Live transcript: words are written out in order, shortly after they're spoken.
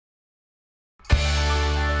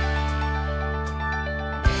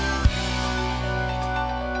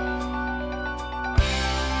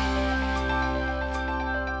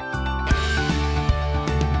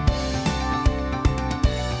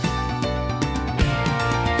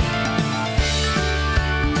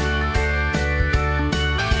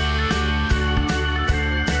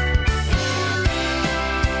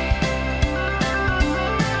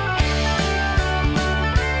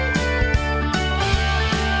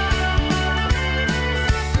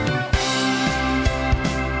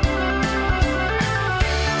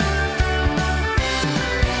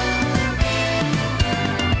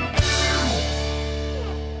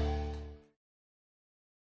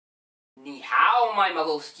Hello, my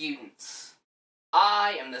muggle students.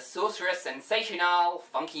 I am the Sorcerer Sensational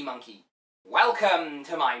Funky Monkey. Welcome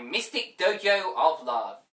to my Mystic Dojo of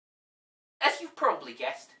Love. As you've probably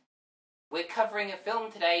guessed, we're covering a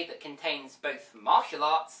film today that contains both martial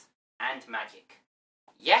arts and magic.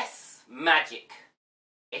 Yes, magic.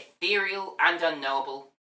 Ethereal and unknowable.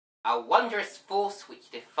 A wondrous force which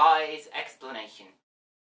defies explanation.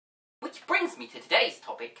 Which brings me to today's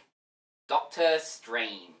topic, Doctor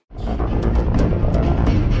Strange.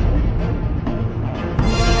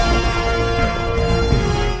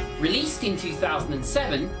 Released in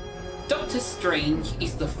 2007, Doctor Strange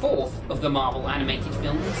is the fourth of the Marvel animated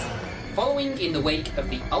films, following in the wake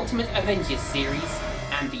of the Ultimate Avengers series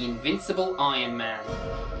and the Invincible Iron Man.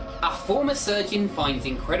 A former surgeon finds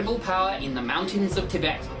incredible power in the mountains of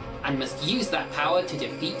Tibet and must use that power to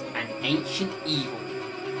defeat an ancient evil.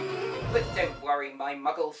 But don't worry, my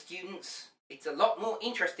muggle students. It's a lot more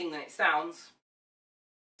interesting than it sounds.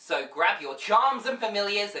 So grab your charms and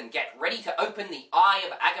familiars and get ready to open the Eye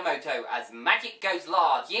of Agamotto as magic goes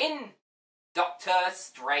large in Doctor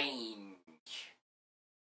Strange.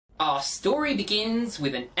 Our story begins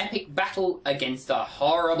with an epic battle against a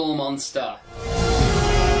horrible monster.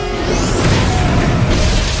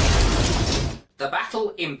 The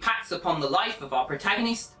battle impacts upon the life of our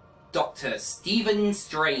protagonist, Dr. Stephen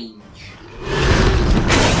Strange.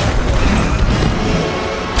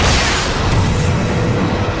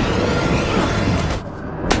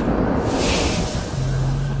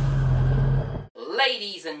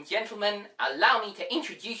 Ladies and gentlemen, allow me to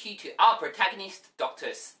introduce you to our protagonist,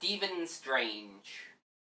 Dr. Stephen Strange.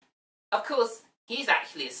 Of course, he's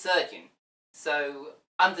actually a surgeon, so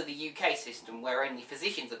under the UK system where only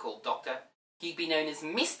physicians are called doctor, he'd be known as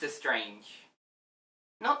Mr. Strange.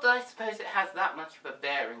 Not that I suppose it has that much of a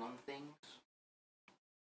bearing on things.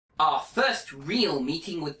 Our first real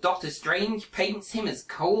meeting with Doctor Strange paints him as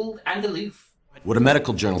cold and aloof. Would a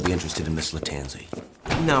medical journal be interested in Miss Latanzi?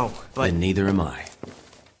 No, but... Then neither am I.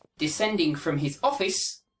 Descending from his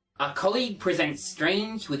office, a colleague presents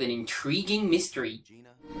Strange with an intriguing mystery.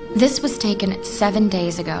 This was taken 7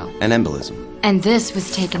 days ago. An embolism. And this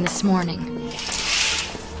was taken this morning.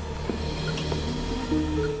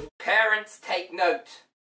 Parents, take note.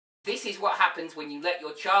 This is what happens when you let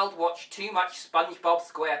your child watch too much SpongeBob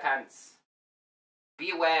SquarePants.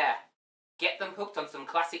 Be aware. Get them hooked on some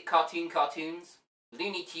classic cartoons,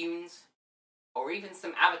 Looney Tunes, or even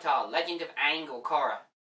some Avatar, Legend of Aang or Korra.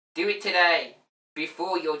 Do it today,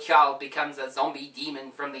 before your child becomes a zombie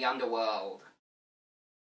demon from the underworld.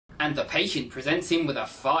 And the patient presents him with a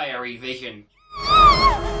fiery vision.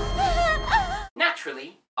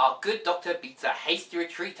 Naturally, our good doctor beats a hasty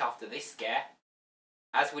retreat after this scare.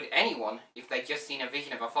 As would anyone if they'd just seen a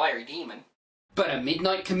vision of a fiery demon. But a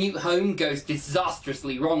midnight commute home goes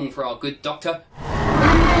disastrously wrong for our good doctor.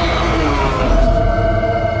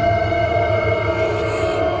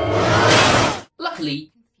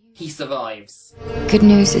 Luckily, he survives. Good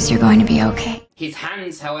news is you're going to be okay. His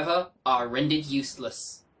hands, however, are rendered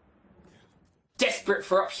useless. Desperate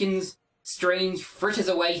for options, Strange fritters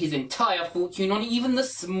away his entire fortune on even the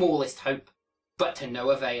smallest hope, but to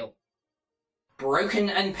no avail. Broken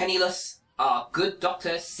and penniless, our good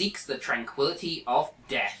doctor seeks the tranquility of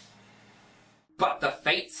death. But the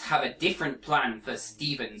fates have a different plan for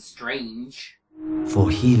Stephen Strange. For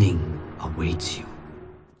healing awaits you.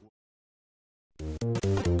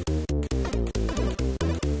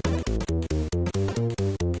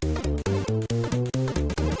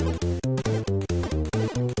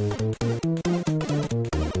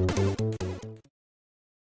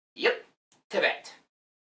 Yep, Tibet,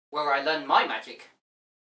 where I learned my magic.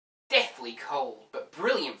 Deathly cold, but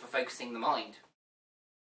brilliant for focusing the mind.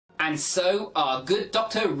 And so, our good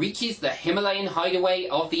doctor reaches the Himalayan hideaway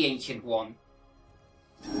of the Ancient One.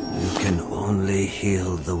 You can only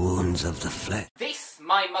heal the wounds of the flesh. This,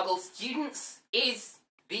 my muggle students, is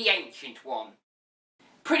the Ancient One.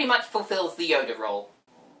 Pretty much fulfills the Yoda role.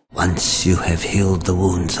 Once you have healed the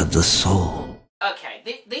wounds of the soul. Okay,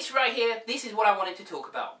 this right here, this is what I wanted to talk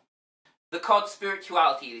about. The COD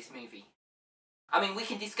spirituality of this movie. I mean, we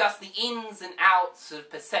can discuss the ins and outs of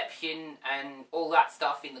perception and all that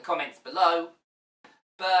stuff in the comments below,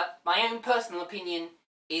 but my own personal opinion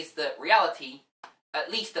is that reality,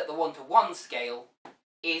 at least at the 1-to-1 scale,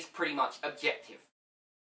 is pretty much objective.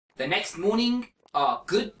 The next morning, our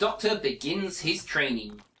good doctor begins his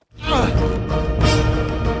training.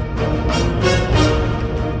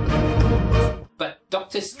 But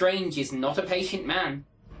Doctor Strange is not a patient man.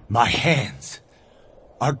 My hands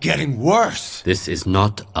are getting worse. This is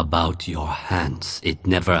not about your hands. It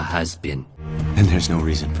never has been. And there's no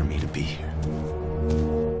reason for me to be here.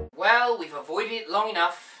 Well, Well, we've avoided it long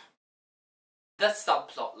enough. The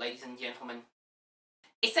subplot, ladies and gentlemen.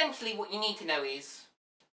 Essentially what you need to know is,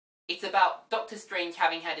 it's about Doctor Strange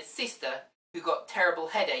having had a sister who got terrible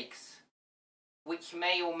headaches, which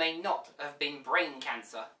may or may not have been brain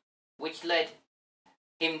cancer, which led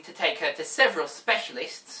him to take her to several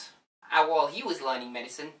specialists while he was learning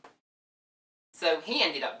medicine. So he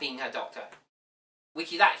ended up being her doctor,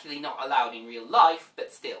 which is actually not allowed in real life,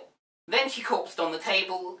 but still. Then she corpsed on the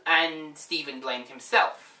table, and Stephen blamed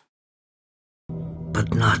himself.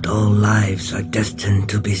 But not all lives are destined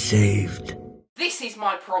to be saved. This is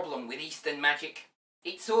my problem with Eastern magic.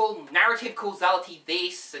 It's all narrative causality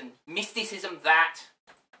this, and mysticism that.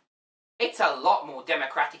 It's a lot more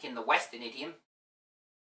democratic in the Western idiom.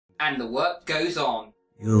 And the work goes on.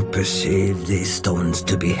 You perceive these stones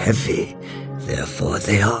to be heavy, therefore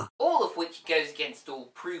they are. All of which goes against all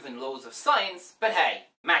proven laws of science, but hey,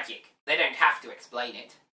 magic. They don't have to explain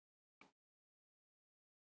it.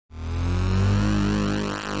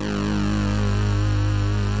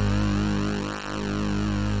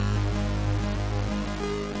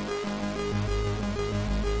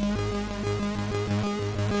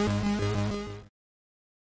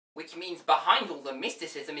 Which means behind all the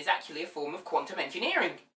mysticism is actually a form of quantum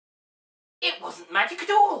engineering. It wasn't magic at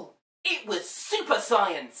all. It was super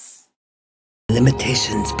science.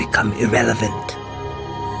 Limitations become irrelevant.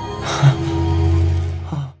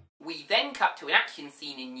 We then cut to an action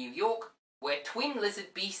scene in New York where twin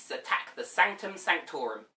lizard beasts attack the Sanctum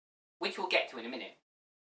Sanctorum, which we'll get to in a minute.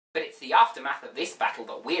 But it's the aftermath of this battle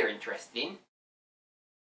that we're interested in.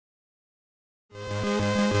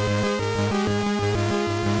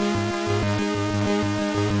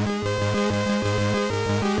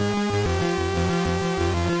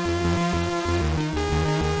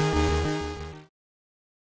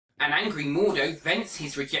 An angry Mordo vents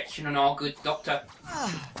his rejection on our good doctor.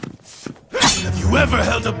 Have you ever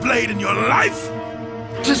held a blade in your life?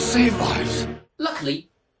 To save lives.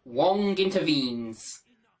 Luckily, Wong intervenes,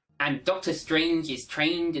 and Doctor Strange is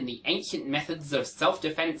trained in the ancient methods of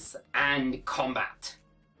self-defense and combat.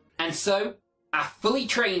 And so, a fully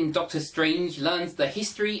trained Doctor Strange learns the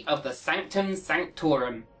history of the Sanctum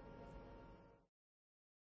Sanctorum.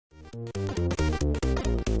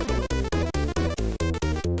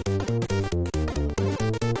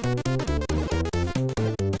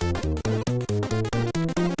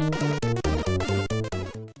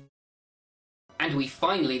 And we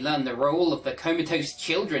finally learn the role of the comatose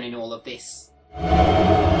children in all of this.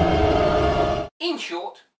 In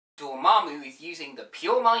short, Dormammu is using the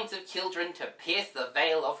pure minds of children to pierce the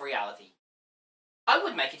veil of reality. I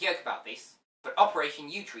would make a joke about this, but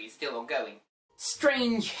Operation Yewtree is still ongoing.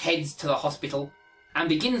 Strange heads to the hospital and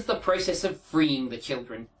begins the process of freeing the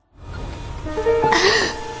children.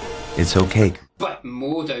 It's okay. But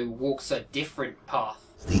Mordo walks a different path.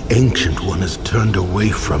 The Ancient One has turned away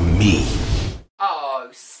from me. Oh,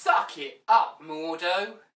 suck it up,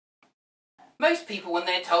 Mordo. Most people, when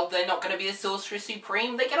they're told they're not going to be the Sorcerer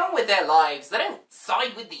Supreme, they get on with their lives. They don't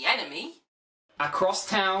side with the enemy. Across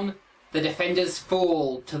town, the defenders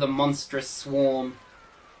fall to the monstrous swarm.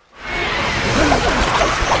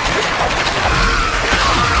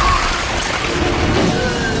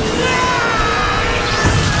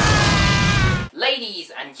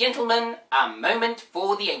 Ladies and gentlemen, a moment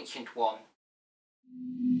for the Ancient One.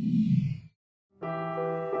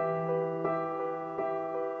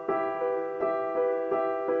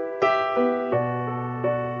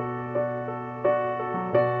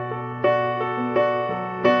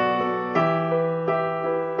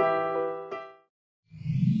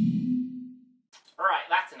 Right,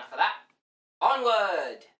 that's enough of that.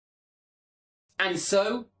 Onward! And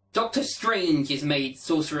so, Doctor Strange is made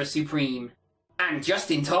Sorcerer Supreme. And just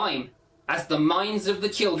in time, as the minds of the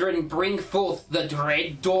children bring forth the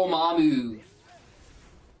dread Dormammu.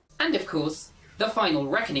 And of course, the final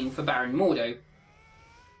reckoning for Baron Mordo.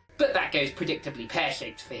 But that goes predictably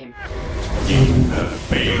pear-shaped for him. You have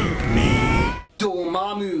failed me.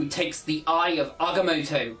 Dormammu takes the Eye of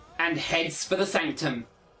Agamotto and heads for the Sanctum.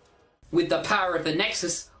 With the power of the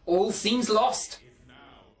Nexus, all seems lost.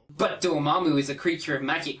 But Dormammu is a creature of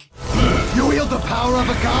magic. You wield the power of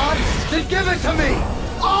a god? Then give it to me!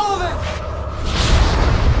 All of it!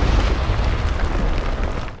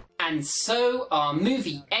 And so our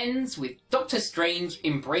movie ends with Doctor Strange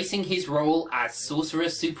embracing his role as Sorcerer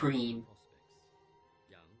Supreme.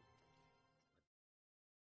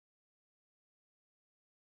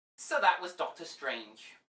 So that was Doctor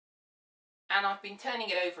Strange. And I've been turning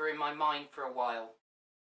it over in my mind for a while.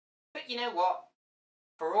 But you know what?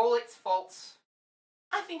 For all its faults,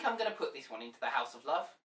 I think I'm going to put this one into the House of Love.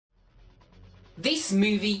 This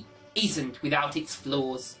movie isn't without its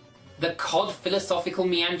flaws. The cod philosophical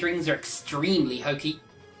meanderings are extremely hokey.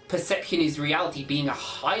 Perception is reality being a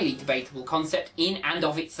highly debatable concept in and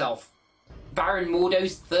of itself. Baron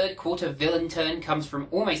Mordo's third quarter villain turn comes from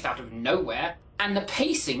almost out of nowhere, and the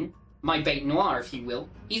pacing, my bête noire if you will,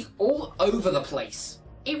 is all over the place.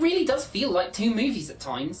 It really does feel like two movies at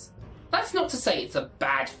times. That's not to say it's a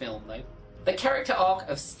bad film though. The character arc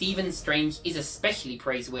of Stephen Strange is especially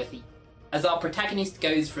praiseworthy, as our protagonist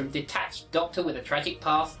goes from detached doctor with a tragic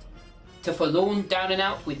past, to forlorn down and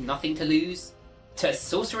out with nothing to lose, to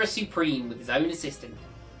Sorcerer Supreme with his own assistant.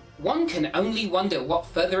 One can only wonder what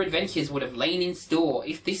further adventures would have lain in store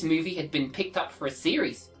if this movie had been picked up for a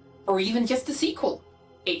series, or even just a sequel.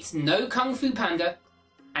 It's no Kung Fu Panda,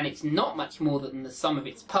 and it's not much more than the sum of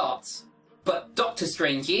its parts, but Doctor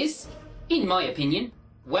Strange is, in my opinion,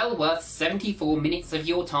 well worth 74 minutes of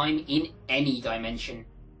your time in any dimension.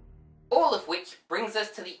 All of which brings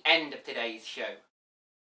us to the end of today's show.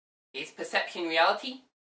 Is perception reality?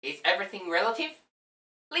 Is everything relative?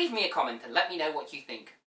 Leave me a comment and let me know what you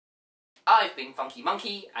think. I've been Funky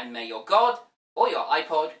Monkey, and may your god, or your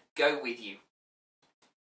iPod, go with you.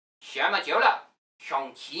 Shama Jola,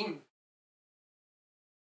 Shong Kim.